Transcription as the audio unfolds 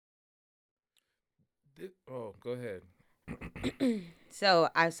Oh, go ahead. So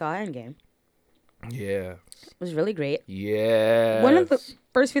I saw Endgame. Yeah. It was really great. Yeah. One of the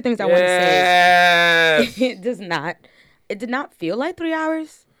first few things I want to say is it did not feel like 3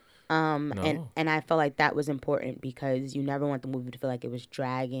 hours. No. And I felt like that was important because you never want the movie to feel like it was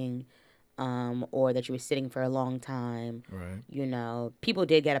dragging, or that you were sitting for a long time. Right. You know, people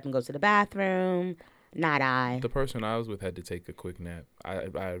did get up and go to the bathroom. Not I. The person I was with had to take a quick nap. I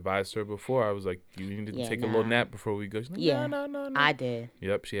advised her before. I was like, you need to Yeah, take a little nah. nap before we go. She's like, Yeah. No. I did.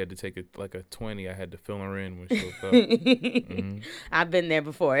 Yep, she had to take like a 20. I had to fill her in when she woke up. Mm-hmm. I've been there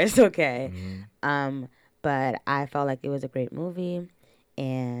before. It's okay. Mm-hmm. But I felt like it was a great movie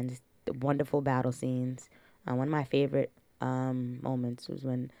and the wonderful battle scenes. One of my favorite moments was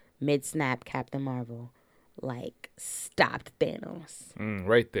when mid-snap Captain Marvel stopped Thanos.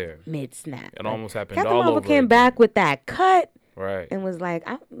 Right there. Mid-snap. It almost happened Captain all Marvel over came again. back with that cut. Right. And was like,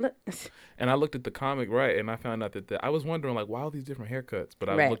 And I looked at the comic, right, and I found out that I was wondering, like, why all these different haircuts? But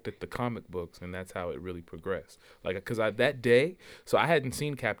I Right. looked at the comic books, and that's how it really progressed. Like, because that day, so I hadn't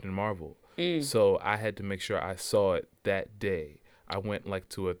seen Captain Marvel, so I had to make sure I saw it that day. I went,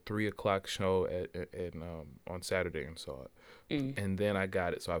 to a 3 o'clock show on Saturday and saw it. And then I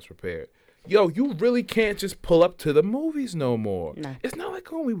got it, so I was prepared. Yo, you really can't just pull up to the movies no more. No. It's not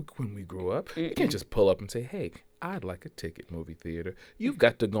like when we grew up. You can't just pull up and say, hey, I'd like a ticket, movie theater. You've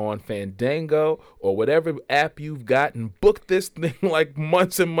got to go on Fandango or whatever app you've got and book this thing like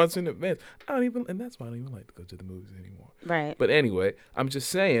months and months in advance. And that's why I don't even like to go to the movies anymore. right. But anyway, I'm just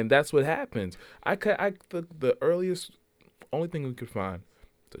saying that's what happens. The earliest, only thing we could find,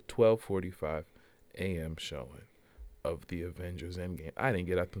 the 12:45 a.m. showing of the Avengers Endgame. I didn't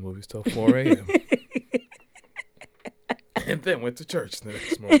get out the movies till 4 a.m. and then went to church the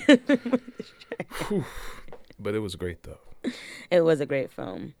next morning. Whew. But it was great though. It was a great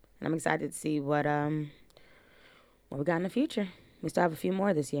film. And I'm excited to see what we got in the future. We still have a few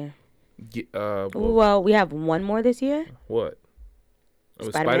more this year. Well, we have one more this year. What? It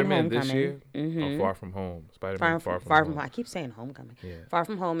was Spider-Man Spider-Man this Homecoming. year? Oh, Far From Home. Spider-Man Far From Home. I keep saying Homecoming. Yeah. Far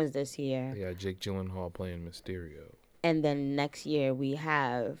From Home is this year. Yeah, Jake Gyllenhaal playing Mysterio. And then next year we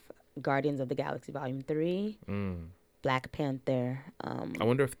have Guardians of the Galaxy Volume 3, Black Panther. I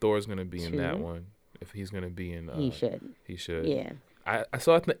wonder if Thor's going to be in that 2. one. If he's going to be in... He should. He should. Yeah. I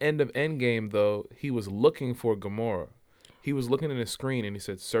saw at the end of Endgame, though, he was looking for Gamora. He was looking at his screen, and he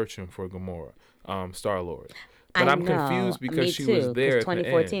said, searching for Gamora, Star-Lord. But I'm confused because she was there at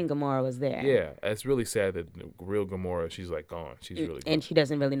 2014 the end. Gamora was there. Yeah, it's really sad that real Gamora, she's gone. She's really gone. And she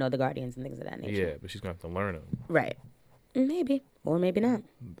doesn't really know the Guardians and things of that nature. Yeah, but she's going to have to learn them. Right. Maybe. Or maybe not.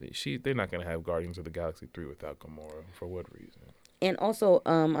 They're not going to have Guardians of the Galaxy 3 without Gamora. For what reason? And also,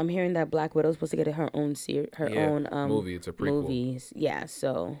 I'm hearing that Black Widow's supposed to get her own movie. It's a prequel. Movies. Yeah,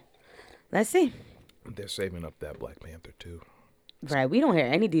 so let's see. They're saving up that Black Panther too. Right, we don't hear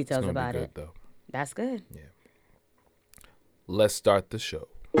any details It's gonna about be good, it. though. That's good. Yeah. Let's start the show.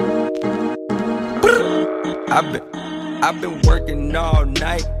 I've been working all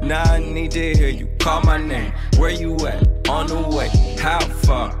night. Now I need to hear you call my name. Where you at? On the way. How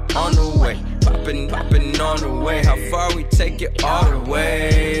far? On the way. Poppin' on the way. How far we take it all the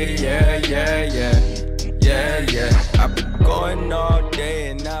way? Yeah. I've been going all day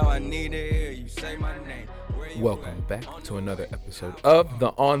and now I need to hear you say my name. Welcome back to another episode of the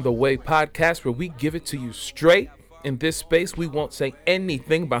On the Way podcast, where we give it to you straight. In this space, we won't say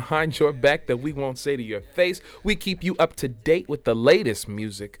anything behind your back that we won't say to your face. We keep you up to date with the latest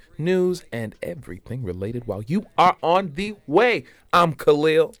music, news, and everything related while you are on the way. I'm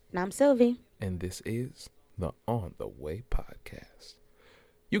Khalil. And I'm Sylvie. And this is the On the Way podcast.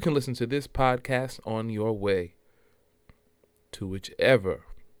 You can listen to this podcast on your way to whichever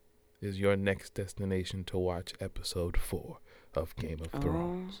is your next destination to watch episode 4 of Game of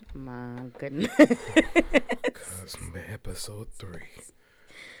Thrones. Oh my goodness. Because episode 3.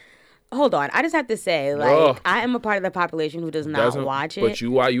 Hold on. I just have to say, I am a part of the population who does not watch it. But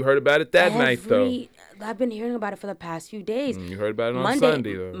you heard about it that night, though. I've been hearing about it for the past few days. You heard about it on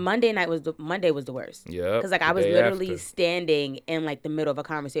Sunday, though. Monday was the worst. Yeah. Because I was literally standing in the middle of a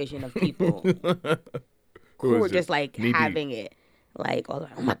conversation of people who were just having it. Oh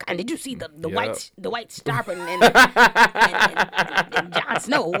my God! Did you see the white Starper and Jon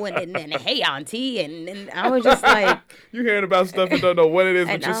Snow and hey auntie and I was just like, you hearing about stuff and don't know what it is,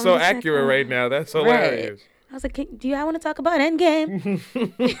 but you're so accurate right now. That's hilarious. Right. I was like, do you want to talk about Endgame?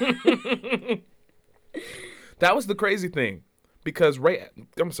 That was the crazy thing, because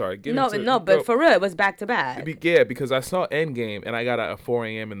I'm sorry. But for real, it was back to back. Yeah, because I saw Endgame and I got out at 4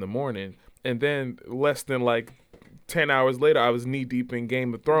 a.m. in the morning, and then less than 10 hours later, I was knee deep in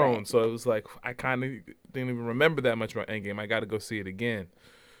Game of Thrones. Right. So it was like, I kind of didn't even remember that much about Endgame. I got to go see it again.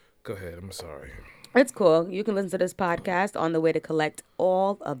 Go ahead. I'm sorry. It's cool. You can listen to this podcast on the way to collect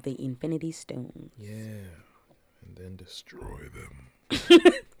all of the Infinity Stones. Yeah. And then destroy them.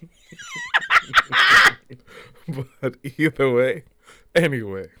 But either way,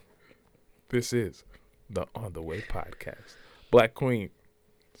 anyway, this is the On the Way podcast. Black Queen,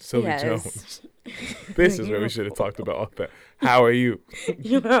 Sylvie Jones. This is where we should have talked about all that. How are you?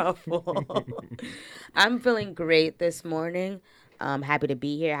 You're a fool. I'm feeling great this morning. I'm happy to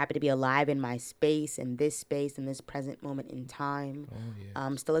be here. Happy to be alive in my space, in this present moment in time. Oh, yes.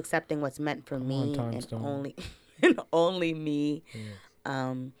 I'm still accepting what's meant for me and only me. Yes.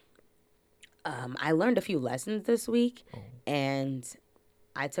 I learned a few lessons this week, and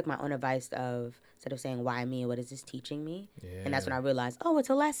I took my own advice of, instead of saying, why me? What is this teaching me? Yeah. And that's when I realized, oh, it's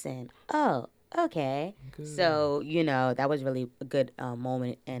a lesson. Oh, okay. Good. So, that was really a good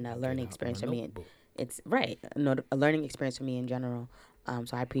moment and a learning experience for me. It's right. A learning experience for me in general.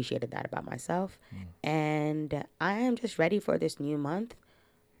 So I appreciated that about myself. And I am just ready for this new month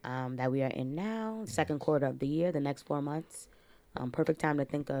that we are in now, second quarter of the year, the next 4 months. Perfect time to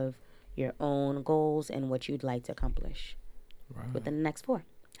think of your own goals and what you'd like to accomplish within the next 4.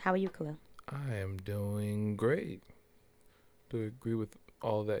 How are you, Khalil? I am doing great. Do agree with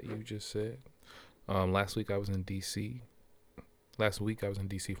all that you just said. Last week I was in D.C.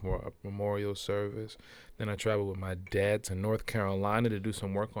 For a memorial service. Then I traveled with my dad to North Carolina to do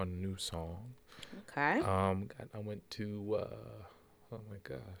some work on a new song. Okay. I went to, oh my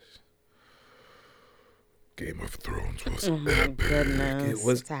gosh. Game of Thrones was epic. Goodness. It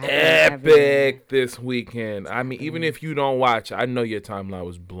was epic this weekend. I mean, even if you don't watch, I know your timeline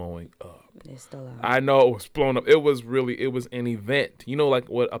was blowing up. It's still up. I know it was blown up. It was an event. You know, like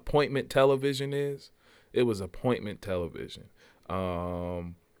what appointment television is? It was appointment television.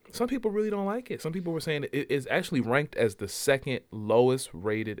 Some people really don't like it. Some people were saying it is actually ranked as the second lowest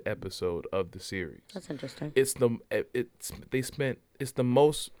rated episode of the series. That's interesting. It's the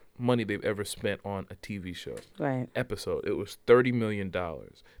most money they've ever spent on a TV show. Right. Episode. It was $30 million.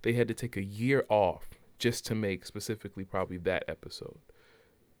 They had to take a year off just to make specifically probably that episode.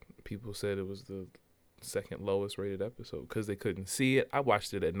 People said it was the second lowest rated episode because they couldn't see it. I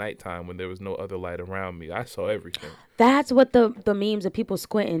watched it at nighttime when there was no other light around me. I saw everything. That's what the memes of people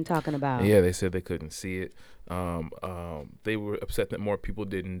squinting talking about. Yeah, they said they couldn't see it. They were upset that more people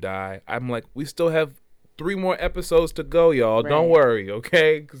didn't die. I'm like, we still have 3 more episodes to go, y'all. Right. Don't worry,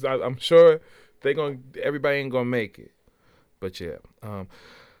 okay? Because I'm sure everybody ain't gonna make it. But yeah,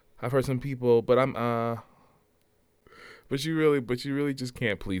 I've heard some people, but But you really just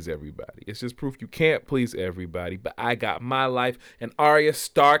can't please everybody. It's just proof you can't please everybody. But I got my life, and Arya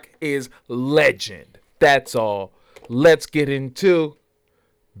Stark is legend. That's all. Let's get into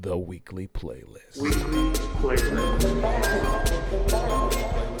the weekly playlist.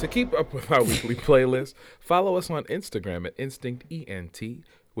 To keep up with our weekly playlist, follow us on Instagram at InstinctENT,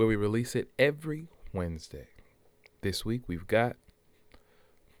 where we release it every Wednesday. This week we've got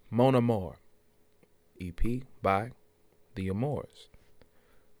Mon Amour, EP by The Amours,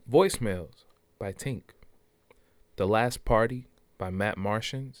 Voicemails by Tink, The Last Party by Matt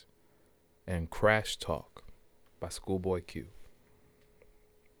Martians, and Crash Talk by Schoolboy Q.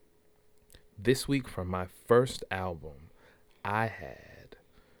 This week for my first album, I had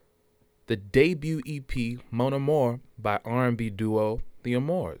the debut EP Mon Amour by R&B duo The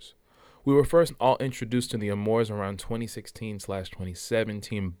Amours. We were first all introduced to The Amours around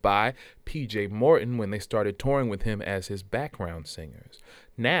 2016/2017 by PJ Morton when they started touring with him as his background singers.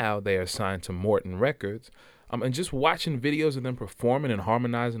 Now they are signed to Morton Records. And just watching videos of them performing and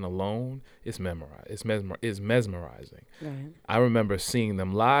harmonizing alone is mesmerizing. Right. I remember seeing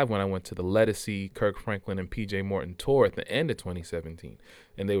them live when I went to the Lettucey, Kirk Franklin, and PJ Morton tour at the end of 2017,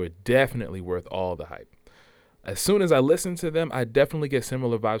 and they were definitely worth all the hype. As soon as I listen to them, I definitely get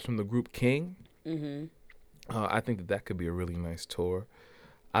similar vibes from the group King. Mm-hmm. I think that could be a really nice tour.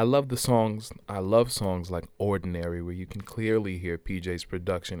 I love the songs. I love songs like Ordinary, where you can clearly hear PJ's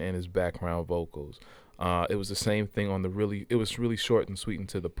production and his background vocals. It was the same thing on it was really short and sweet and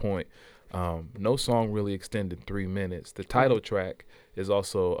to the point. No song really extended 3 minutes. The title track is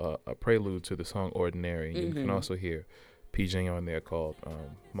also a prelude to the song Ordinary. Mm-hmm. You can also hear PJ on there called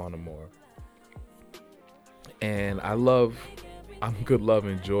Mon Amour. And I love I'm Good Love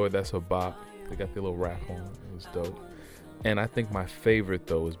and Joy. That's a bop. They got their little rap on. It was dope. And I think my favorite,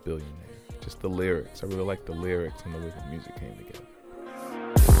 though, is Billionaire. Just the lyrics. I really like the lyrics and the way the music came together.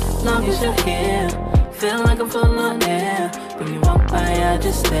 Long as you're here, feel like I'm full on air. When you walk by, I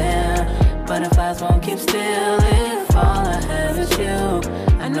just stare. Butterflies won't keep still if all I have is you.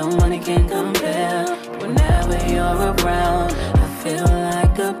 I know money can't compare. Whenever you're around, I feel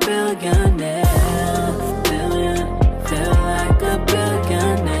like a billionaire. Feel like a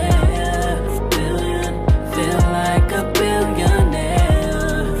billionaire. Feel like a billionaire.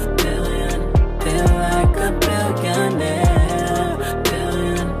 Feel like a billionaire.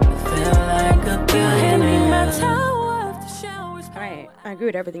 Feel like a billionaire. My tower after showers. All right, I agree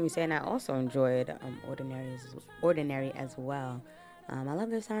with everything you say, and I also enjoyed Ordinary as well. I love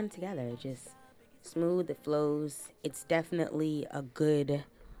their sound together. It just smooth, it flows. It's definitely a good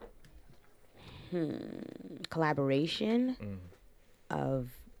collaboration of.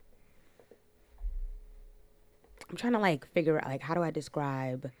 I'm trying to like figure out like how do I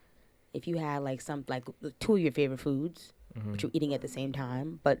describe if you had like some like two of your favorite foods, which you're eating at the same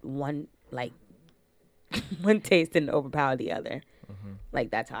time, but one like one taste didn't overpower the other.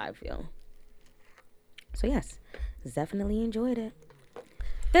 Like that's how I feel. So yes, definitely enjoyed it.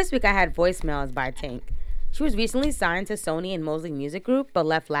 This week I had Voicemails by Tink. She was recently signed to Sony and Mosley Music Group, but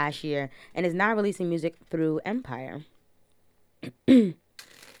left last year and is now releasing music through Empire.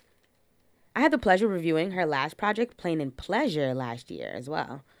 I had the pleasure of reviewing her last project, Plain and Pleasure, last year as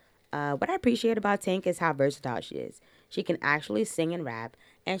well. What I appreciate about Tink is how versatile she is. She can actually sing and rap,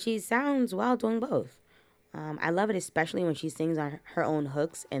 and she sounds well doing both. I love it, especially when she sings on her own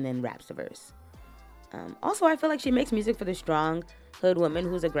hooks and then raps the verse. Also, I feel like she makes music for the strong hood woman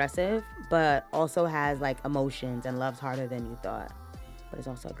who's aggressive, but also has like emotions and loves harder than you thought, but is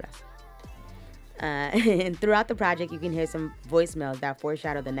also aggressive. And throughout the project, you can hear some voicemails that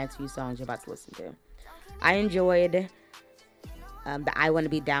foreshadow the next few songs you're about to listen to. I enjoyed the I Want to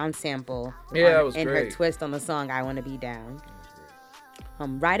Be Down sample that was and great. her twist on the song I Want to Be Down.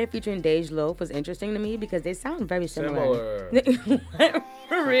 Ride It featuring Dej Loaf was interesting to me because they sound very similar.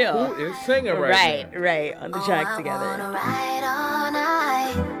 For real. Who is singing right now? Right, on the track together. Ride all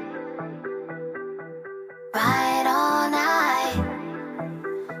night. Ride all night.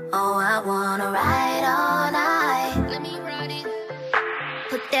 Oh, I wanna ride all night. Let me ride it.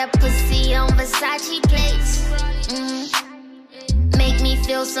 Put that pussy on Versace plates. Make me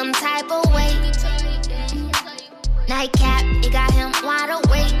feel some type of way. Nightcap, it got him wide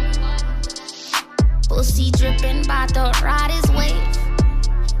awake. Pussy dripping, bout to ride his wave.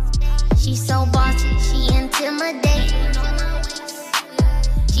 She so bossy, she intimidate.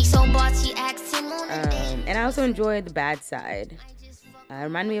 She so bossy, acts him on a date. And I also enjoyed The Bad Side. It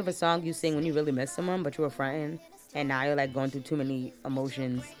reminded me of a song you sing when you really miss someone, but you were fronting, and now you're like going through too many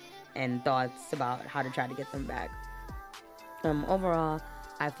emotions and thoughts about how to try to get them back. Overall,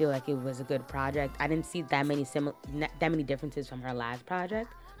 I feel like it was a good project. I didn't see that many differences from her last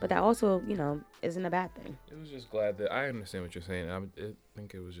project, but that also, isn't a bad thing. It was just glad that I understand what you're saying. I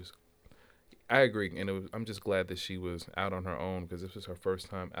think it was just. I agree, and I'm just glad that she was out on her own because this was her first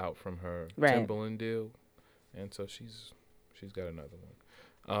time out from her Timbaland deal, and so she's got another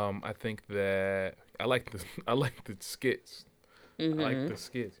one. I think that I like the skits. I like the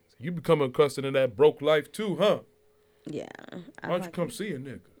skits. You become accustomed to that broke life too, huh? Yeah. Why don't you come see a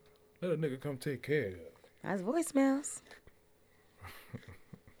nigga? Let a nigga come take care of you. That's voicemails.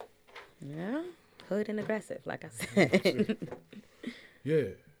 Yeah. Hood and aggressive, like I said.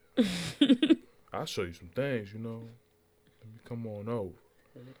 Yeah. I'll show you some things, Let me come on over.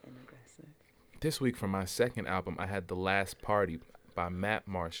 Hood and aggressive. This week for my second album, I had The Last Party by Matt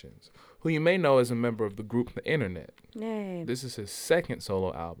Martians, who you may know as a member of the group The Internet. Yay. This is his second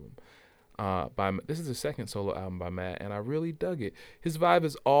solo album. This is the second solo album by Matt, and I really dug it. His vibe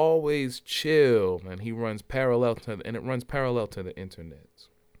is always chill, and it runs parallel to the internet.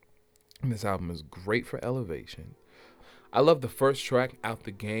 And this album is great for elevation. I love the first track, Out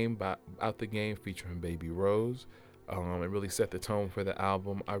the Game featuring Baby Rose. It really set the tone for the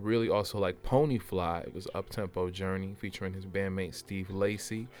album. I really also like Pony Fly. It was up-tempo journey featuring his bandmate Steve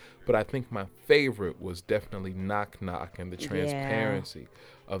Lacy. But I think my favorite was definitely Knock Knock and the transparency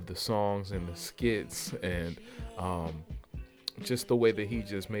of the songs and the skits and just the way that he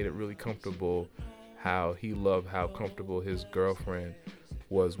just made it really comfortable, how he loved how comfortable his girlfriend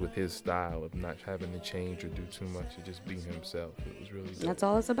was with his style of not having to change or do too much and just being himself. It was really dope. That's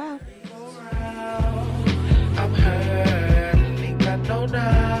all it's about. I'm hurt, I think I know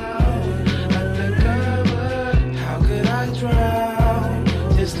now. Undercover, how could I drown?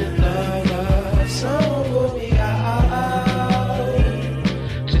 Distant lover, someone pull me out.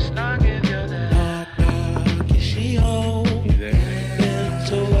 Just knocking your knock, knock, is she home? You there? Been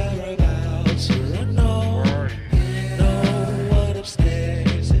to whereabouts, or unknown. No one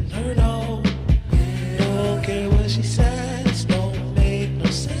upstairs in her room. Don't care what she says, don't make no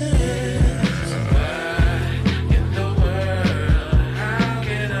sense. In the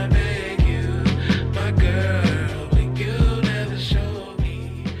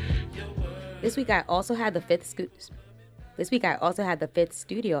This week I also had the fifth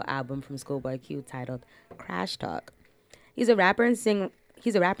studio album from Schoolboy Q titled Crash Talk. He's a rapper and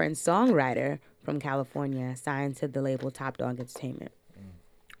songwriter from California, signed to the label Top Dog Entertainment.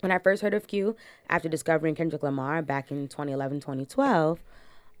 When I first heard of Q, after discovering Kendrick Lamar back in 2011, 2012,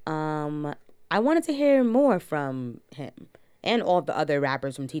 I wanted to hear more from him and all the other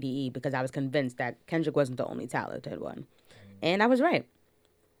rappers from TDE because I was convinced that Kendrick wasn't the only talented one. And I was right.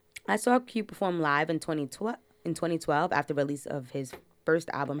 I saw Q perform live in 2012 after release of his first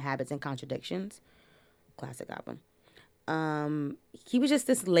album, Habits and Contradictions. Classic album. He was just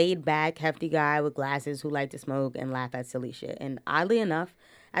this laid-back, hefty guy with glasses who liked to smoke and laugh at silly shit. And oddly enough,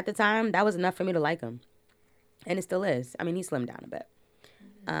 at the time, that was enough for me to like him. And it still is. I mean, he slimmed down a bit.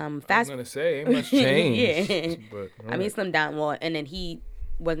 I was going to say, ain't much change. Yeah. But, right. I mean, he slimmed down, well, and then he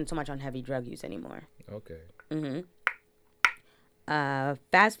wasn't so much on heavy drug use anymore. Okay. Mm-hmm.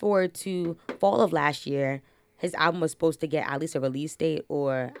 Fast forward to fall of last year, his album was supposed to get at least a release date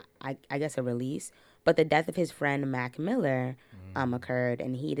or, I guess, a release. But the death of his friend, Mac Miller, occurred,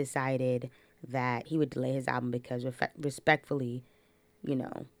 and he decided that he would delay his album because, respectfully, you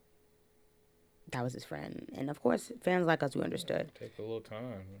know, that was his friend. And, of course, fans like us, we understood. Take a little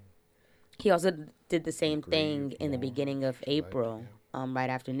time. He also did the same thing in the beginning of April, right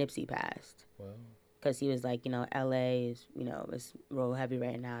after Nipsey passed. Wow. Because he was like, you know, L.A. is, you know, it's real heavy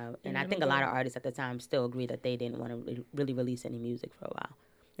right now. And I think a lot of artists at the time still agreed that they didn't want to really release any music for a while.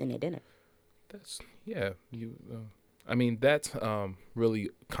 And they didn't. I mean, that's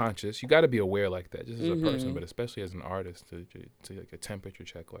really conscious. You got to be aware like that, just as a person, but especially as an artist, to like a temperature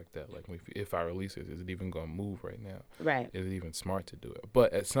check like that. Like, if I release it, is it even going to move right now? Right. Is it even smart to do it?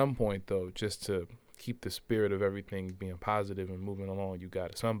 But at some point, though, just to keep the spirit of everything being positive and moving along,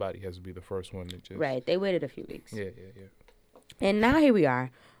 somebody has to be the first one to just... Right. They waited a few weeks. Yeah. And now here we are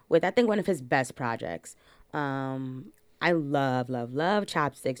with, I think, one of his best projects. I love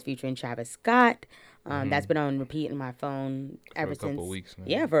Chopsticks featuring Travis Scott. That's been on repeat in my phone ever since. For a couple weeks now.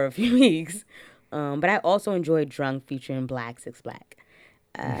 Yeah, for a few weeks. But I also enjoyed Drunk featuring Six Black.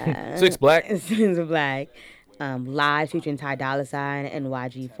 Six Black? Six Black. Live featuring Ty Dolla $ign and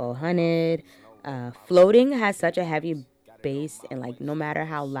YG 400. Floating has such a heavy bass, and like no matter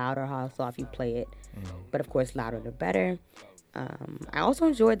how loud or how soft you play it, but of course louder the better. I also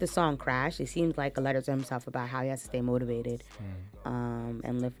enjoyed the song Crash. It seems like a letter to himself about how he has to stay motivated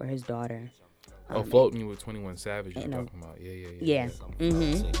and live for his daughter. Floating with 21 Savage you're talking about. Yeah.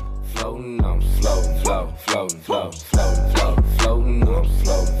 Floating, I'm floating.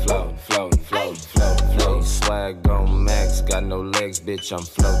 Swag on max, got no legs, bitch, I'm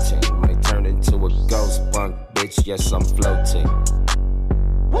floating. Might turn into a ghost bunk, bitch, yes, I'm floating.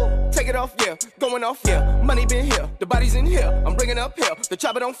 Take it off, yeah, going off, yeah. Money been here, the body's in here. I'm bringing up here, the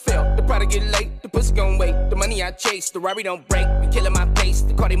chopper don't fail. The product get late, the pussy gon' wait. The money I chase, the Rari don't break. The killing my pace,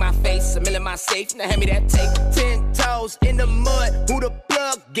 the Cardi my face. A mill in my safe, now hand me that tape. 10 toes in the mud, who the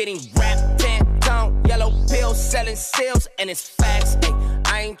plug? Getting wrapped, 10 tone, yellow pills, selling seals, and it's facts, ayy.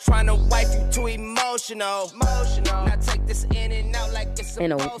 I ain't trying to wipe you too emotional. Now take this in and out like it's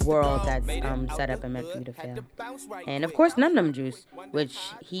in a world that's set up and meant for you to fail. And of course, Num Num Juice, which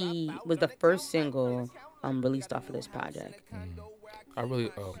he was the first single released off of this project. I really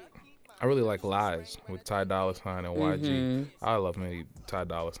like Lies with Ty Dolla $ign and YG. I love any Ty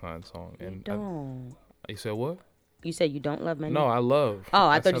Dolla $ign song. And you said what? You said you don't love many? No, I love. Oh,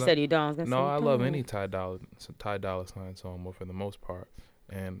 I thought you said you don't. I love any Ty Dolla $ign song, but for the most part.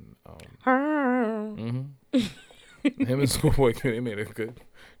 And him and Schoolboy, they made a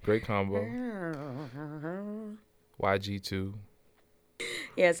great combo. YG too.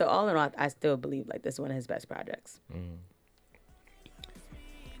 Yeah, so all in all, I still believe like this is one of his best projects.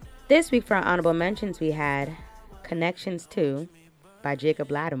 This week for our honorable mentions, we had Connections 2 by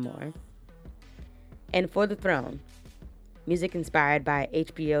Jacob Lattimore, and For the Throne, music inspired by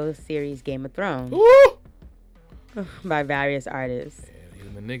HBO series Game of Thrones by various artists.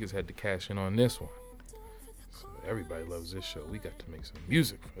 The niggas had to cash in on this one. So everybody loves this show. We got to make some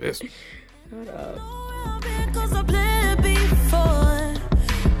music for this one. Hold up.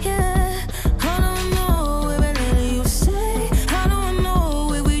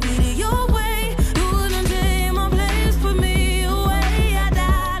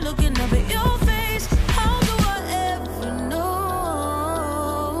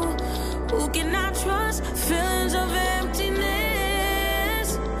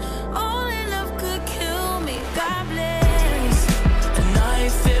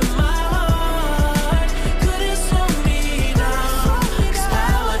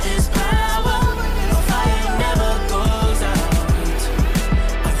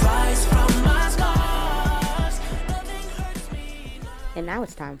 now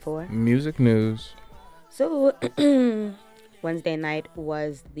it's time for music news. So Wednesday night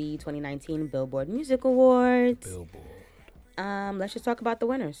was the 2019 Billboard Music Awards. Billboard. Let's just talk about the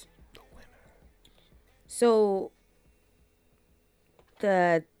winners. So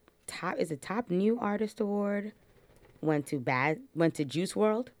the top new artist award went to Juice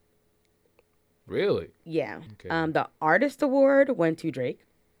World. Really? Yeah. Okay. The artist award went to Drake.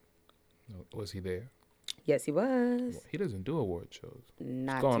 Was he there? Yes, he was. He doesn't do award shows.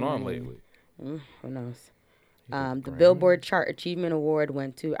 Not What's going too on many. lately? Who knows? He did The Grammy? Billboard Chart Achievement Award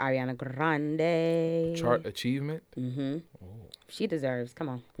went to Ariana Grande. Chart achievement? Mm-hmm. Oh. She deserves. Come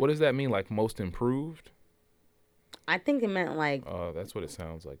on. What does that mean? Like most improved? I think it meant like, Oh, that's what it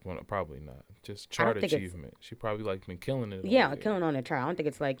sounds like. Well, probably not. Just chart think it's- achievement. She probably like been killing it. all yeah, year. killing on the chart. I don't think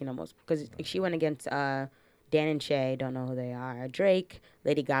it's like, most, because she went against Dan and Shay, don't know who they are, Drake,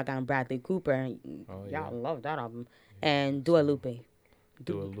 Lady Gaga, and Bradley Cooper. And Oh, yeah. y'all love that album. And Dua Lipa.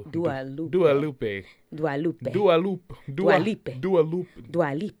 Dua Lipa. Dua Lipa. Dua Lipa. Dua Lipa. Dua Lipa. Dua Lipa. Dua Lipa.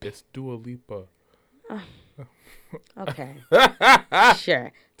 Dua Lipa. It's Dua Lipa. Okay.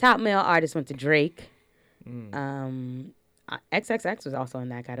 Sure. Top male artist went to Drake. XXX was also in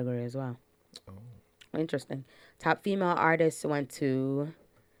that category as well. Oh. Interesting. Top female artist went to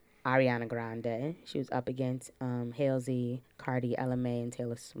Ariana Grande. She was up against Halsey, Cardi, Ella Mai, and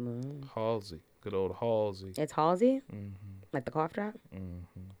Taylor Swift. Halsey. Good old Halsey. It's Halsey? Mm-hmm. Like the cough drop?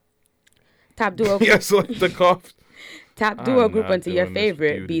 Mm-hmm. Top duo Yes, like the cough. top duo I'm group not went to your doing this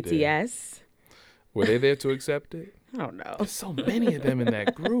favorite, with you today. BTS. Were they there to accept it? I don't know. There's so many of them in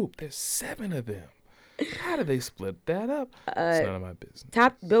that group. There's 7 of them. How do they split that up? It's none of my business.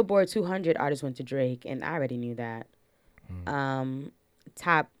 Top Billboard 200 artists went to Drake, and I already knew that.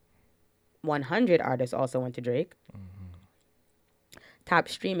 Top 100 artists also went to Drake. Top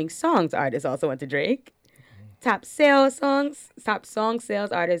streaming songs artists also went to Drake. Top song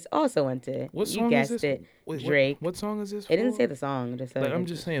sales artists also went to. What you song guessed is this? it, Wait, Drake. What song is this? It didn't for? say the song. It just said Like, I'm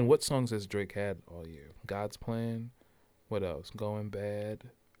just saying, what songs has Drake had all year? God's Plan. What else? Going Bad.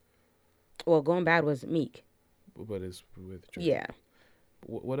 Well, Going Bad was Meek. But it's with Drake. Yeah.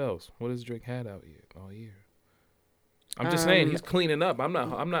 What else? What has Drake had out here all year? I'm just saying he's cleaning up. I'm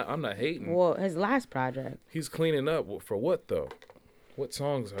not hating. Well, his last project. He's cleaning up for what though? What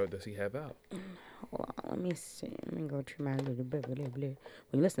songs does he have out? Hold on, let me see. Let me go to my little blah, blah, blah. When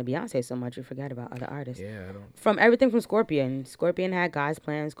you listen to Beyonce so much, you forget about other artists. Yeah, I don't. From everything from Scorpion. Scorpion had God's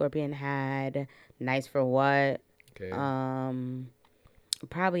Plan. Scorpion had Nice for What. Okay.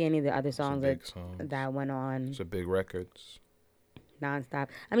 Probably any of the other Some songs big songs. that went on It's a big records. nonstop.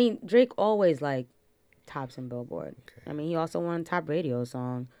 I mean, Drake always like tops in Billboard. Okay. I mean, he also won top radio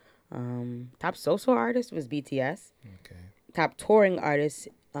song. Top social artist was BTS. Okay. Top touring artist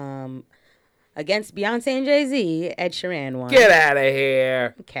against Beyonce and Jay-Z, Ed Sheeran won. Get out of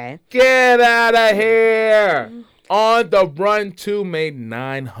here. Okay. Get out of here. On the Run 2 made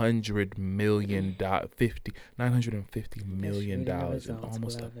 $950 million reading the and results,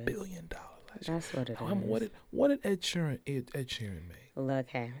 almost $1 beloved. billion last year. That's what it is. What did Ed Sheeran make? Look,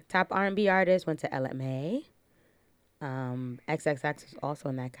 hey. Top R&B artist went to Ella Mai. XXX was also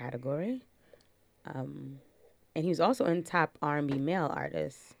in that category. And he was also in top R&B male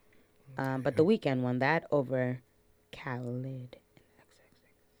artists. But The Weeknd won that over Khaled and XXX.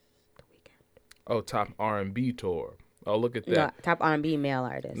 The Weeknd. Oh, top R&B tour. Oh, look at that. No, top R&B male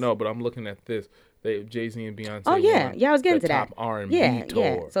artist. No, but I'm looking at this. Jay-Z and Beyonce. Oh yeah, won yeah. I was getting the to that. top R&B yeah, tour.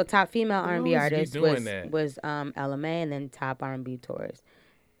 yeah. So top female R&B hell is he artist doing that? was Ella Mai, and then top R&B tours.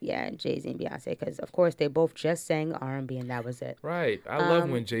 Yeah, Jay-Z and Beyonce, because of course they both just sang R&B, and that was it. Right. I love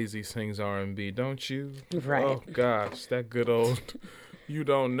when Jay-Z sings R&B, don't you? Right. Oh gosh, that good old. You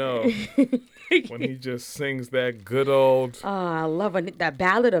don't know when he just sings that good old. Oh, I love that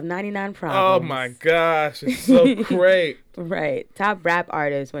ballad of 99 Oh Problems. my gosh, it's so great. Right. Top rap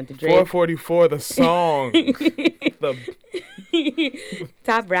artist went to Drake. 444, the song.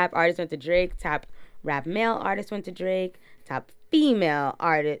 Top rap artist went to Drake. Top rap male artist went to Drake. Top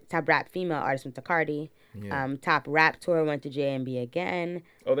rap female artist went to Cardi. Yeah. Top rap tour went to J&B again.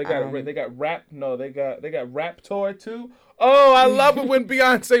 Oh, they got rap. No, they got rap tour too. Oh, I love it when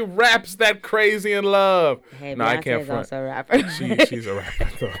Beyonce raps that crazy in love. Hey, No, Beyonce I can't is front. also a rapper. She's a rapper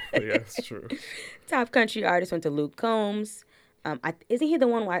though. Yeah, that's true. Top country artist went to Luke Combs. Isn't he the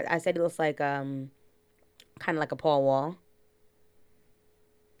one where I said he looks like kind of like a Paul Wall?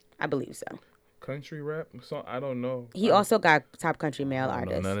 I believe so. Country rap song? I don't know. He also got top country male I don't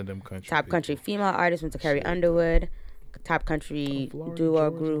know artist. none of them country. Top people. country female artist went to Carrie Underwood. Top country Florida duo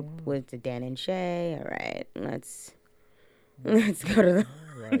Georgia group won. went to Dan and Shay. All right, let's go to the.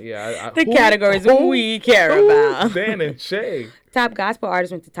 All right, yeah. The categories we care about. Dan and Shay. Top gospel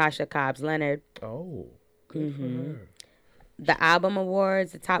artist went to Tasha Cobbs Leonard. Oh, good for her. The album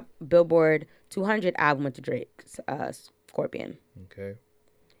awards, the top Billboard 200 album went to Drake, Scorpion. Okay.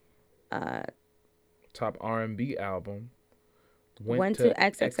 Top R&B album went to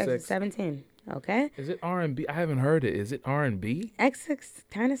XXX17. Okay. Is it R&B? I haven't heard it. Is it R&B? XX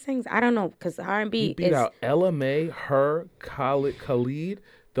kind of sings. I don't know, because R&B He beat out Ella Mai, her, Khalid,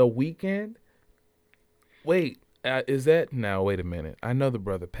 The Weeknd. Wait, is that? Now, wait a minute. I know the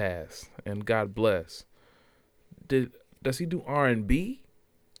brother passed, and God bless. Does he do R&B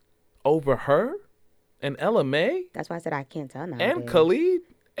over her and Ella Mai? That's why I said I can't tell nowadays. And Khalid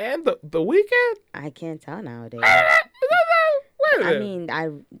and the Weeknd? I can't tell nowadays. Wait a I minute. mean,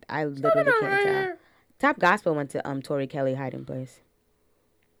 I literally can't tell. Top gospel went to Tori Kelly, Hiding Place.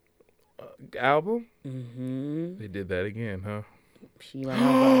 Album? Mm-hmm. They did that again, huh? She went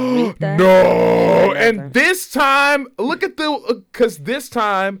over Aretha. No! And this time, look at because this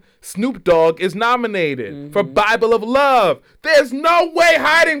time, Snoop Dogg is nominated for Bible of Love. There's no way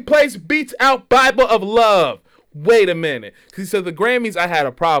Hiding Place beats out Bible of Love. Wait a minute. Because he said the Grammys, I had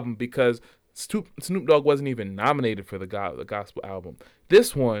a problem because Snoop Dogg wasn't even nominated for the gospel album.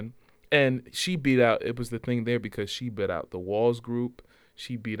 This one, and she beat out, it was the thing there because she beat out the Walls Group.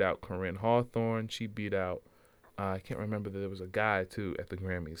 She beat out Corinne Hawthorne. She beat out, I can't remember that there was a guy too at the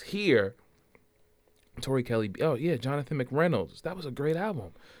Grammys. Here, Tori Kelly, Jonathan McReynolds. That was a great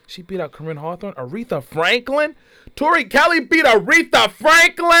album. She beat out Corinne Hawthorne. Aretha Franklin. Tori Kelly beat Aretha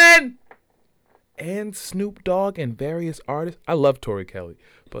Franklin. And Snoop Dogg and various artists. I love Tori Kelly.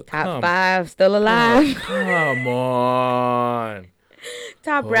 But Top 5 still alive. Come on.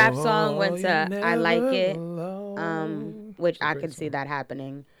 Top rap song went to I Like It, Alone. which I could see that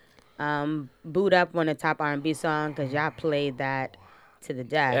happening. Boot Up won a top R&B song because y'all played that to the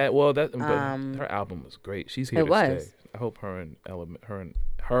death. Her album was great. She's here It to was. stay. I hope her and Ella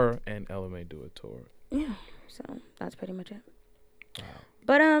Mai do a tour. Yeah, so that's pretty much it. Wow.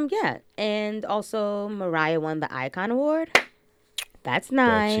 But yeah, and also Mariah won the Icon Award. That's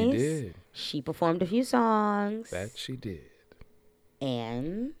nice. That she did. She performed a few songs. That she did.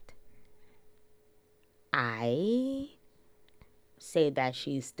 And I say that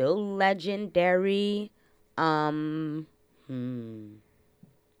she's still legendary. It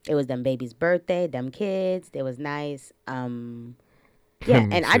was them baby's birthday, them kids. It was nice. Yeah,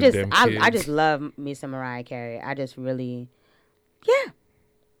 and I just love me some Mariah Carey. I just really, yeah.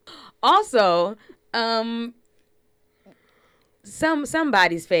 Also,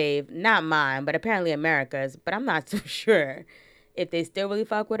 somebody's fave, not mine, but apparently America's. But I'm not too sure if they still really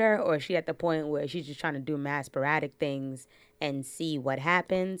fuck with her, or is she at the point where she's just trying to do mad sporadic things and see what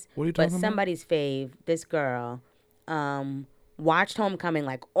happens. What are you talking but about? Somebody's fave, this girl, watched Homecoming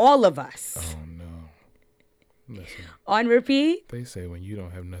like all of us. Oh no. Listen. On repeat. They say when you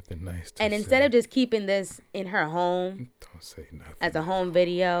don't have nothing nice to And say. instead of just keeping this in her home Don't say nothing. as a home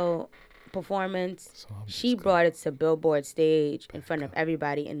video performance, So I'm just she gonna brought it to Billboard stage in front of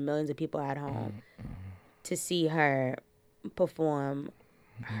everybody and millions of people at home to see her perform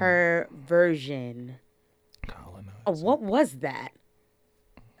her version of what was that?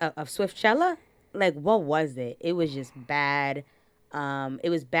 Of Swiftcella? Like, what was it? It was just bad. It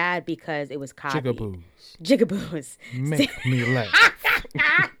was bad because it was copied. Jigaboos. Make me laugh.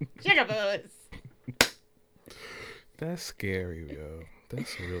 Jigaboos. That's scary, yo.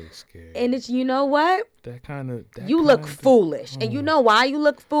 That's really scary. And it's, you know what? That kind of. You look foolish. And you know why you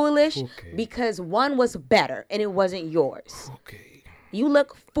look foolish? Okay. Because one was better and it wasn't yours. Okay. You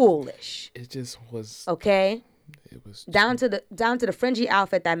look foolish. It just was. Okay? It was. Down to the fringy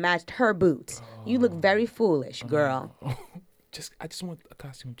outfit that matched her boots. You look very foolish, girl. I just want a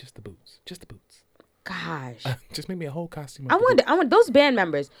costume, just the boots. Just the boots. Gosh. Just make me a whole costume. I want those band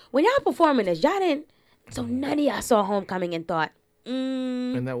members, when y'all performing this, y'all didn't, so none of y'all saw Homecoming and thought,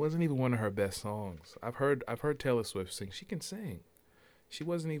 And that wasn't even one of her best songs. I've heard Taylor Swift sing. She can sing. She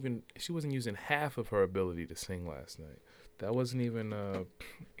wasn't using half of her ability to sing last night. That wasn't even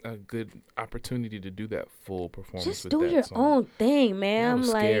a good opportunity to do that full performance. just with do that your song. own thing, man. That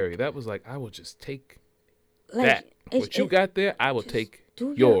was like, scary. That was like, I will just take like, that. What you got there, I will take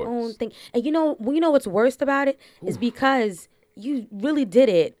do yours. your own thing. And you know what's worst about it is because you really did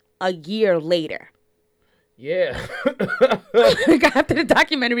it a year later. Yeah. After the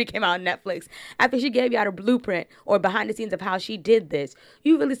documentary came out on Netflix, after she gave you out a blueprint or behind the scenes of how she did this,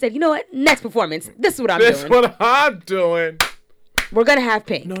 you really said, you know what? Next performance, this is what I'm doing. That's what I'm doing. We're gonna have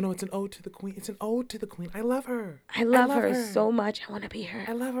Pink. No, it's an ode to the queen. It's an ode to the queen. I love her. I love her so much. I want to be her.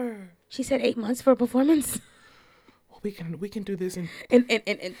 I love her. She said 8 months for a performance. Oh we can do this in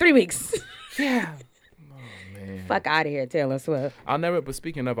In 3 weeks. yeah. Oh man. Fuck out of here, Taylor Swift. But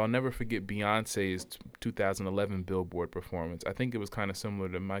speaking of, I'll never forget Beyonce's 2011 Billboard performance. I think it was kind of similar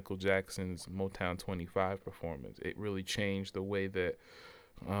to Michael Jackson's Motown 25 performance. It really changed the way that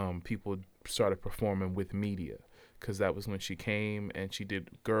people started performing with media. Because that was when she came and she did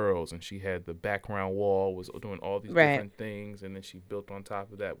Girls, and she had the background wall, was doing all these different things, and then she built on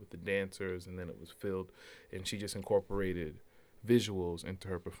top of that with the dancers, and then it was filled, and she just incorporated visuals into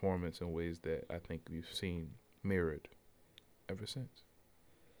her performance in ways that I think we've seen mirrored ever since.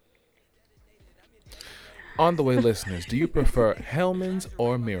 On the way, listeners, do you prefer Hellman's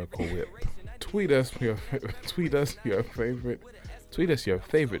or Miracle Whip? Tweet us your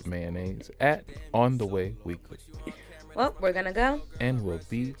favorite mayonnaise at On the Way Weekly. Well, we're gonna go. And we'll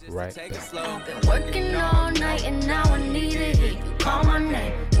be right back. I've been working all night and now I need to hear you call my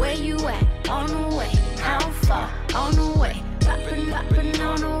name. Where you at? On the way. How far? On the way. Poppin'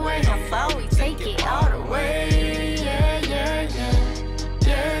 on the way. How far we take it all the way? Yeah.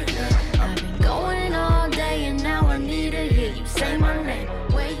 I've been going all day and now I need to hear you say my name.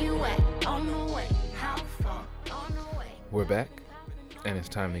 Where you at? On the way. How far? On the way. We're back, and it's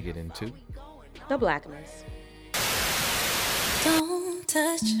time to get into The Blackness. Don't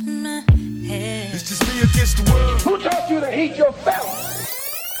touch my head. It's just me against the world. Who taught you to hate your fellow?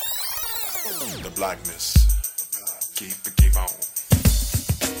 The blackness. Keep on.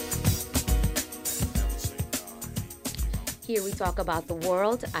 Here we talk about the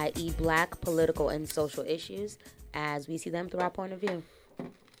world, i.e. black political and social issues, as we see them through our point of view.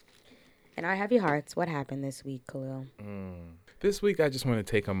 In our heavy hearts, what happened this week, Khalil? This week, I just want to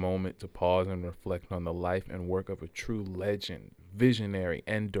take a moment to pause and reflect on the life and work of a true legend, visionary,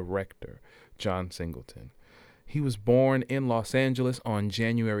 and director, John Singleton. He was born in Los Angeles on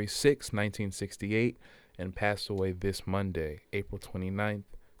January 6, 1968, and passed away this Monday, April 29th,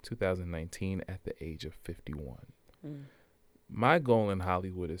 2019, at the age of 51. My goal in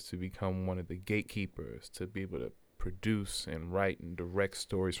Hollywood is to become one of the gatekeepers, to be able to produce and write and direct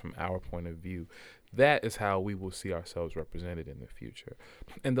stories from our point of view. That is how we will see ourselves represented in the future.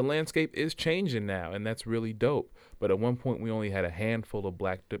 And the landscape is changing now, and that's really dope. But at one point, we only had a handful of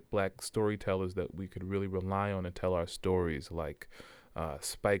black storytellers that we could really rely on to tell our stories, like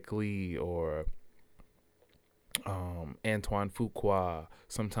Spike Lee or Antoine Fuqua,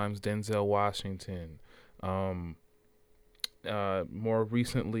 sometimes Denzel Washington, more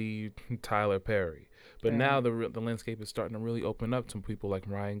recently Tyler Perry. But now the landscape is starting to really open up to people like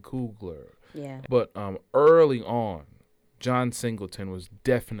Ryan Coogler. Yeah. But early on, John Singleton was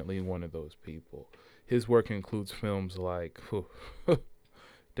definitely one of those people. His work includes films like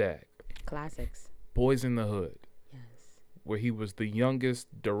Classics. Boys in the Hood, Yes. where he was the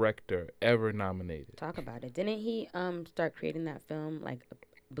youngest director ever nominated. Talk about it. Didn't he start creating that film, I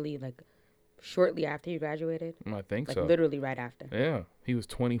believe, shortly after he graduated? I think so. Literally right after. Yeah. He was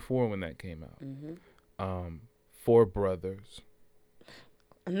 24 when that came out. Mm-hmm. Four Brothers.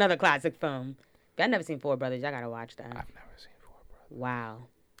 Another classic film. If y'all never seen Four Brothers, y'all gotta watch that. I've never seen Four Brothers. Wow.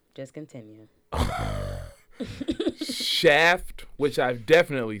 Just continue. Shaft, which I've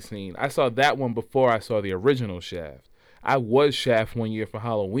definitely seen. I saw that one before I saw the original Shaft. I was Shaft one year for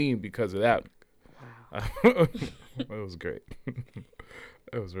Halloween because of that. Wow. It was great.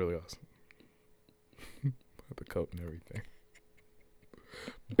 It was really awesome. The coat and everything.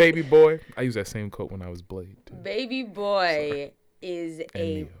 Baby Boy. I used that same coat when I was Blade, too. Baby Boy is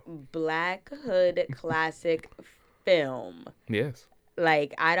a Black Hood classic film. Yes.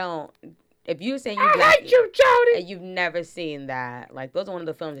 If you're saying you black, like you, Jody, and you've never seen that, those are one of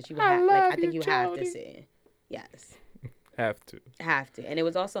the films that you have. I think you have to see. Yes. Have to. And it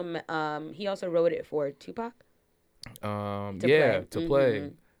was also he also wrote it for Tupac. To play.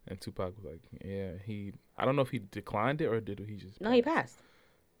 play. And Tupac was like, I don't know if he declined it or did he just. No, he passed.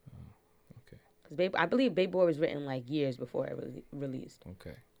 Okay. Because I believe Baby Boy was written years before it was released.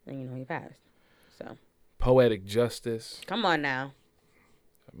 Okay. And he passed. So. Poetic Justice. Come on now.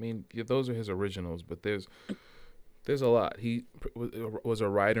 I mean, those are his originals, but there's a lot. He was a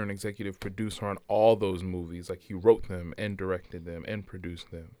writer and executive producer on all those movies. He wrote them and directed them and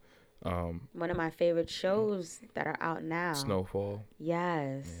produced them. One of my favorite shows that are out now. Snowfall.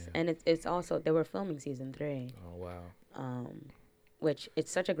 Yes. Yeah. And it's also, they were filming season 3. Oh, wow. Which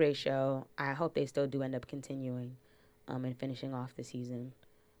it's such a great show. I hope they still do end up continuing and finishing off the season.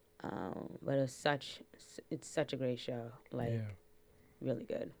 But it's such a great show. Really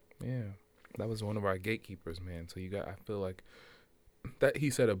good. Yeah. That was one of our gatekeepers, man. So I feel like that he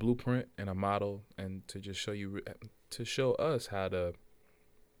set a blueprint and a model, and to just show us how to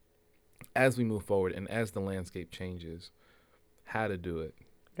as we move forward and as the landscape changes, how to do it,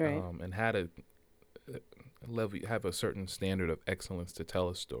 Right. and how to have a certain standard of excellence to tell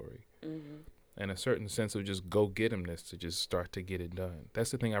a story, and a certain sense of just go get 'emness to just start to get it done.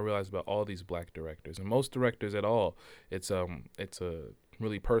 That's the thing I realized about all these black directors and most directors at all. It's a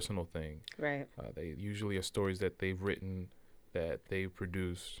really personal thing. Right. They usually are stories that they've written, that they've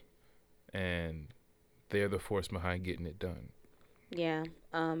produced, and they're the force behind getting it done. Yeah.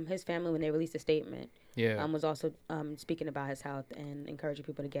 His family, when they released a statement, Yeah. was also speaking about his health and encouraging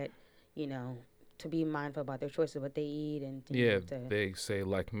people to get, to be mindful about their choices, what they eat, and Yeah, they say,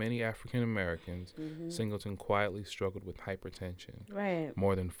 like many African Americans, Singleton quietly struggled with hypertension. right.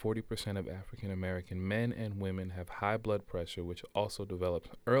 More than 40% of African American men and women have high blood pressure, which also develops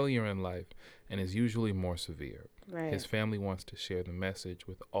earlier in life and is usually more severe. Right. His family wants to share the message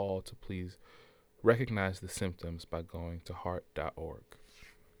with all to please recognize the symptoms by going to heart.org.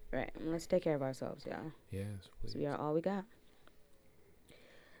 Right. And let's take care of ourselves, y'all. Yes, So we are all we got.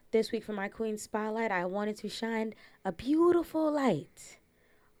 This week for my Queen Spotlight, I wanted to shine a beautiful light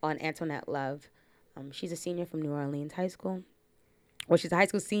on Antoinette Love. She's a senior from New Orleans High School. Well, she's a high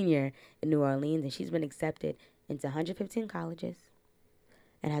school senior in New Orleans, and she's been accepted into 115 colleges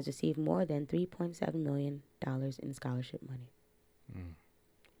and has received more than $3.7 million in scholarship money.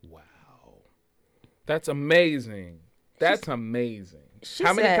 Wow. That's amazing. That's amazing. She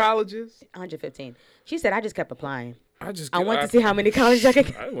How many said- colleges? 115. She said, I just kept applying. I want to see how many colleges I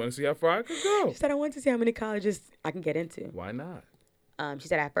could. I want to see how far I could go. She said, I want to see how many colleges I can get into. Why not? She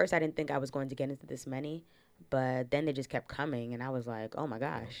said, at first I didn't think I was going to get into this many, but then they just kept coming, and I was like, oh my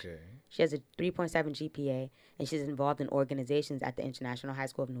gosh. Okay. She has a 3.7 GPA, and she's involved in organizations at the International High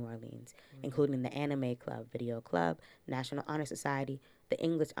School of New Orleans, including the Anime Club, Video Club, National Honor Society, the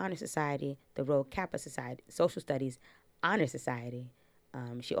English Honor Society, the Rho Kappa Society, Social Studies Honor Society.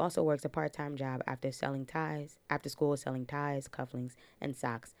 She also works a part-time job after school selling ties, cufflinks, and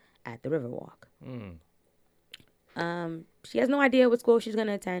socks at the Riverwalk. She has no idea what school she's going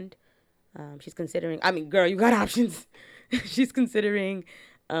to attend. She's considering, girl, you got options. She's considering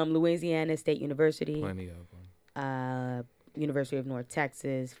Louisiana State University, Plenty of them. University of North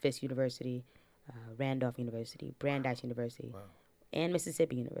Texas, Fisk University, Randolph University, Brandeis University, and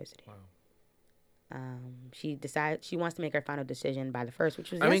Mississippi University. Wow. She decides she wants to make her final decision by the 1st,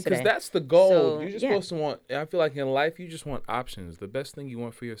 which was I mean, yesterday. because that's the goal. So, You're just yeah. supposed to want. I feel like in life, you just want options. The best thing you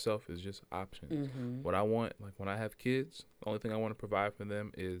want for yourself is just options. What I want, like when I have kids, the only thing I want to provide for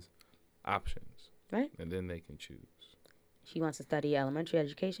them is options. Right. And then they can choose. She wants to study elementary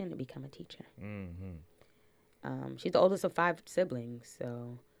education and become a teacher. Mm-hmm. She's the oldest of 5 siblings,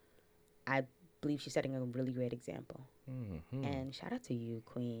 so I believe she's setting a really great example. Mm-hmm. And shout out to you,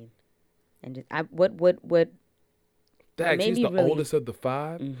 Queen. And just what Dag, made she's me the really- oldest of the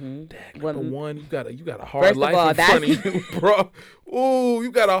 5. Mhm. Dag, What- number one, you got a hard First of life all, in front of you, bro. Ooh,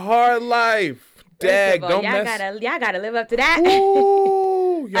 you got a hard life. Dag, First of all, don't mess. y'all gotta live up to that.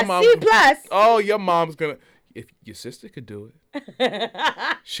 Ooh, your A mom. C plus. Oh, your mom's gonna. If your sister could do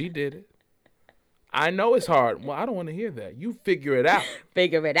it, she did it. I know it's hard. Well, I don't want to hear that. You figure it out.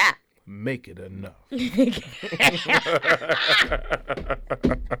 Figure it out. Make it enough.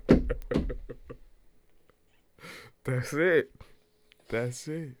 That's it. That's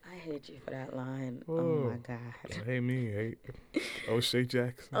it. I hate you for that line. Oh. Oh my god. Don't hate me. Hate O'Shea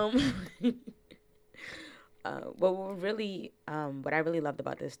Jackson. What I really loved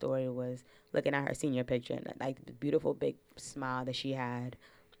about this story was looking at her senior picture and like the beautiful big smile that she had,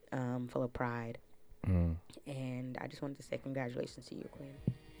 full of pride. And I just wanted to say congratulations to you, Queen.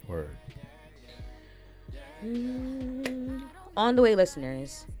 Word. On the Way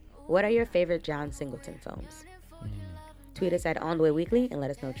listeners, what are your favorite John Singleton films? Tweet us at On the Way Weekly and let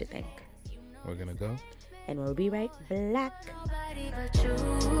us know what you think. We're gonna go. And we'll be right back. Nobody but you.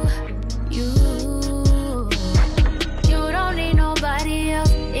 You don't need nobody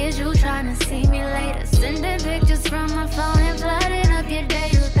else. Is you trying to see me later? Sending pictures from my phone and flooding up your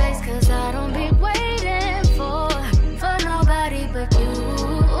database. Cause I don't be waiting for nobody but you.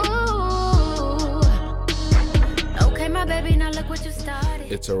 Okay, my baby, now look what you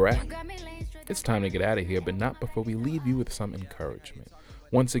started. It's a wrap. You got me laying straight It's time to get out of here, but not before we leave you with some encouragement.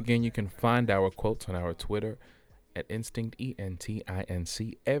 Once again, you can find our quotes on our Twitter at Instinct,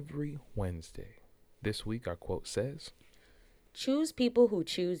 ENTINC, every Wednesday. This week, our quote says, Choose people who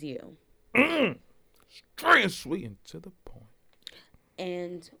choose you. straight and sweet and to the point.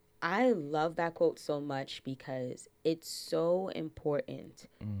 And I love that quote so much because it's so important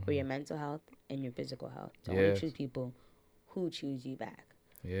for your mental health and your physical health to only Yes. choose people who choose you back.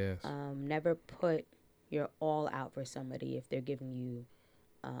 Yes. Never put your all out for somebody if they're giving you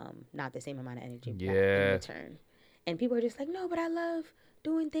not the same amount of energy back in Yeah. return. And people are just like, no, but I love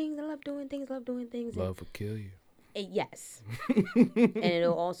doing things. I love doing things. Love doing things. Love will kill you. Yes. And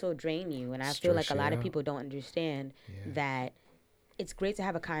it'll also drain you. And I feel like Stress a you lot of out. people don't understand Yeah. that it's great to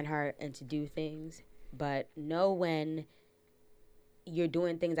have a kind heart and to do things, but know when you're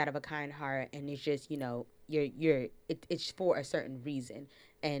doing things out of a kind heart and it's just, it's for a certain reason.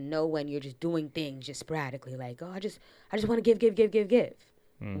 And know when you're just doing things just sporadically, like, oh, I just want to give.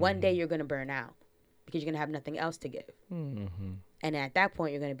 One day you're going to burn out because you're going to have nothing else to give. Mm-hmm. And at that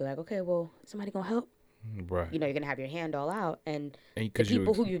point, you're going to be like, okay, well, somebody going to help? Right. You're going to have your hand all out. And the 'cause you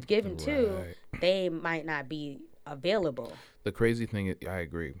people who you've given to, Right. they might not be available. The crazy thing is, I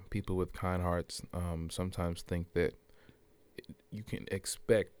agree. People with kind hearts sometimes think that you can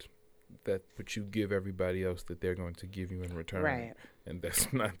expect that what you give everybody else that they're going to give you in return. Right. And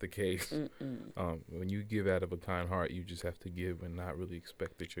that's not the case. When you give out of a kind heart, you just have to give and not really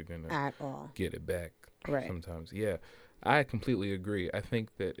expect that you're going to At all. get it back. Right. Sometimes. Yeah. I completely agree. I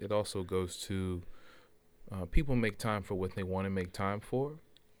think that it also goes to people make time for what they want to make time for.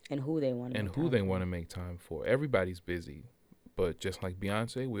 And who they want to And who they want to make time for. Everybody's busy, but just like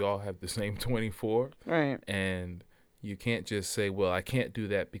Beyonce, we all have the same 24. Right. And you can't just say, well, I can't do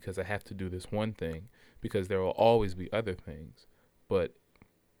that because I have to do this one thing, because there will always be other things. But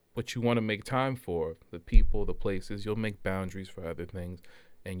what you want to make time for, the people, the places, you'll make boundaries for other things,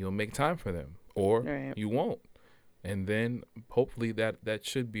 and you'll make time for them, or Right. you won't. And then hopefully that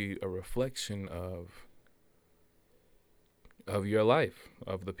should be a reflection of your life,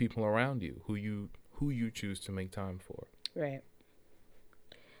 of the people around you, who you choose to make time for. Right.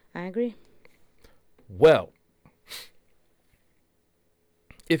 I agree. Well,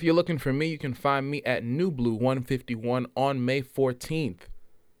 if you're looking for me, you can find me at New Blue 151 on May 14th.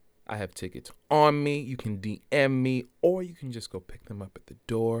 I have tickets on me. You can DM me, or you can just go pick them up at the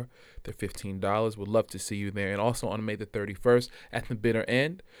door. They're $15. Would love to see you there. And also on May the 31st at the bitter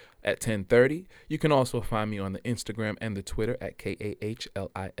end at 10:30. You can also find me on the Instagram and the Twitter at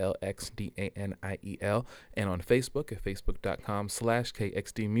KAHLILXDANIEL, and on Facebook at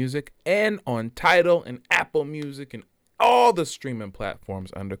facebook.com/KXDmusic, and on Tidal and Apple Music and all the streaming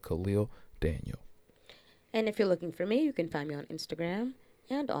platforms under Khalil Daniel. And if you're looking for me, you can find me on Instagram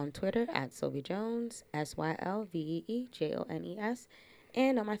and on Twitter at Sylvie Jones, SYLVEEJONES,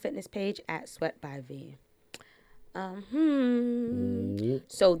 and on my fitness page at Sweat by V.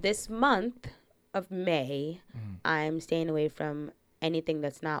 So this month of May, I'm staying away from anything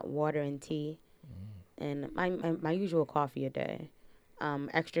that's not water and tea, and my usual coffee a day,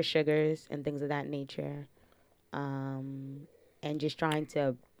 extra sugars and things of that nature, and just trying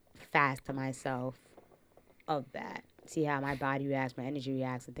to fast to myself of that. See how my body reacts, my energy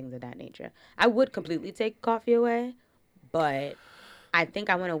reacts, and things of that nature. I would completely take coffee away, but I think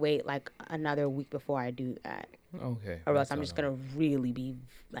I want to wait like another week before I do that. Okay. Or else that's I'm all just right. going to really be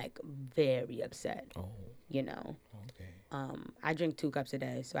like very upset, Oh, you know. okay. I drink 2 cups a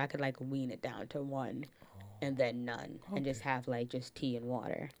day, so I could like wean it down to 1 and then none and just have like just tea and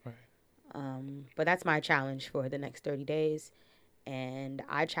water. Right. But that's my challenge for the next 30 days. And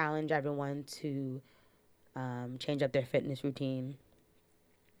I challenge everyone to change up their fitness routine,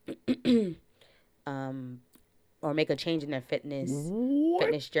 or make a change in their fitness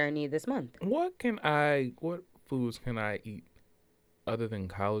journey this month. What foods can I eat other than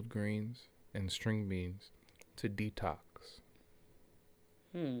collard greens and string beans to detox?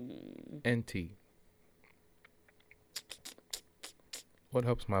 And tea. What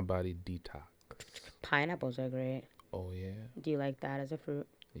helps my body detox? Pineapples are great. Oh yeah. Do you like that as a fruit?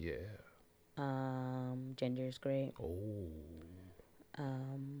 Yeah. Ginger is great. Oh.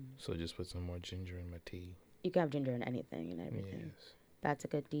 So just put some more ginger in my tea. You can have ginger in anything and everything. Yes. That's a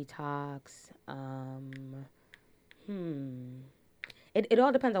good detox. It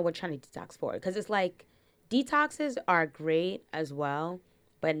all depends on what you're trying to detox for. Because it's like, detoxes are great as well,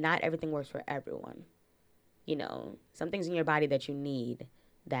 but not everything works for everyone. You know, some things in your body that you need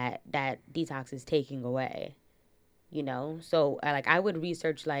that detox is taking away. You know? So, I would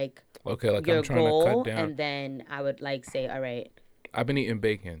research, like, Okay, like your I'm trying goal, to cut down. and then I would, like, say, all right. I've been eating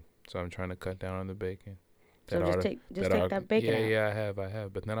bacon, so I'm trying to cut down on the bacon. So just take that bacon out. Yeah, I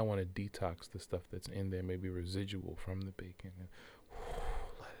have. But then I want to detox the stuff that's in there, maybe residual from the bacon. And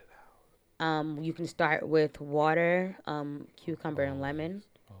let it out. You can start with water, cucumber, and lemon.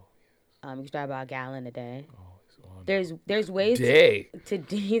 Oh, You can start about a gallon a day. Oh, it's on. There's ways Day. to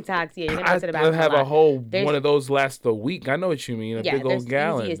detox. Yeah, you're gonna I go to the bathroom have a a lot. whole There's- one of those last a week. I know what you mean. A Yeah, big there's old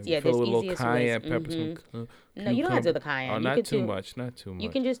gallon. easiest- yeah, Fill it there's with a little easiest cayenne ways. pepper, some No, you don't have to do the cucumber. cayenne. Oh, You not could too do- much. Not too much. You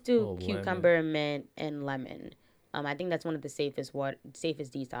can just do Oh, lemon. cucumber, mint, and lemon. I think that's one of the safest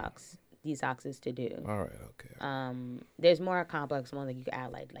detoxes to do. All right, okay. There's more complex ones that you can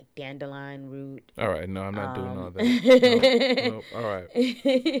add like dandelion root. All right, no, I'm not doing all that. Nope. All right,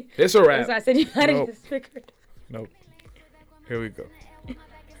 it's a wrap. So I said you gotta Nope. just figure it. Nope. Here we go.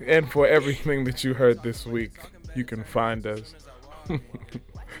 And for everything that you heard this week, you can find us.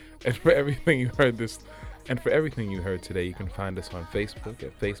 And for everything you heard today, you can find us on Facebook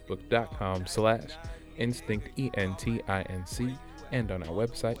at facebook.com/instinct ENTINC and on our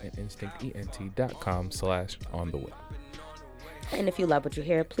website at instinctent.com/on-the-web. And if you love what you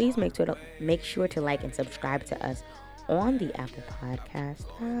hear, please make sure to like and subscribe to us on the Apple Podcast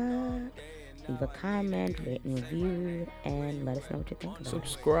app. Leave a comment, rate and review, and let us know what you think about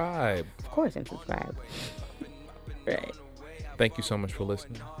Subscribe. it. Of course, and subscribe. Right. Thank you so much for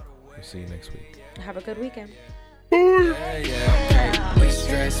listening. We'll see you next week. Have a good weekend. Yeah. We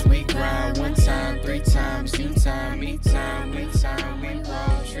stress, we grind 1 time, 3 times, you time, me time, we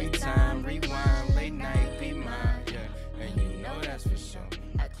roll.